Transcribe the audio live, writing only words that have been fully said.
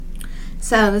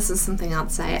So this is something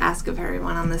else I ask of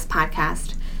everyone on this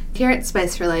podcast. Here at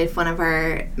Spice for Life, one of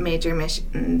our major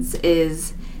missions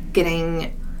is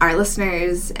getting our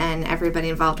listeners and everybody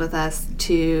involved with us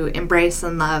to embrace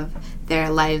and love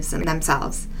their lives and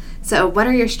themselves. So what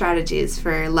are your strategies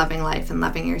for loving life and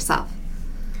loving yourself?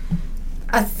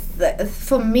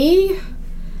 For me,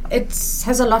 it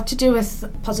has a lot to do with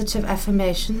positive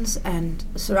affirmations and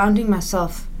surrounding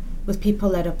myself with people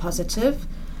that are positive.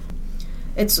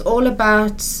 It's all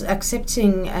about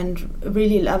accepting and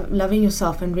really loving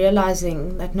yourself and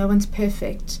realizing that no one's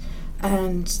perfect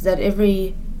and that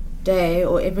every day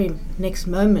or every next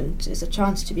moment is a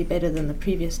chance to be better than the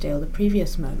previous day or the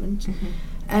previous moment. Mm-hmm.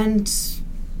 And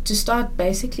to start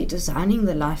basically designing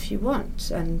the life you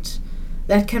want. And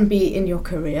that can be in your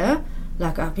career,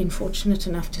 like I've been fortunate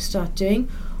enough to start doing,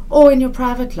 or in your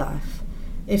private life.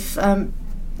 If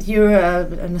you're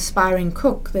an aspiring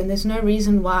cook, then there's no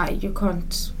reason why you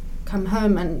can't come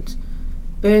home and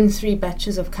burn 3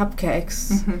 batches of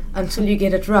cupcakes mm-hmm. until you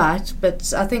get it right.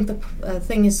 But I think the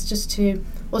thing is just to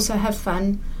also have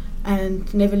fun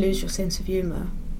and never lose your sense of humor.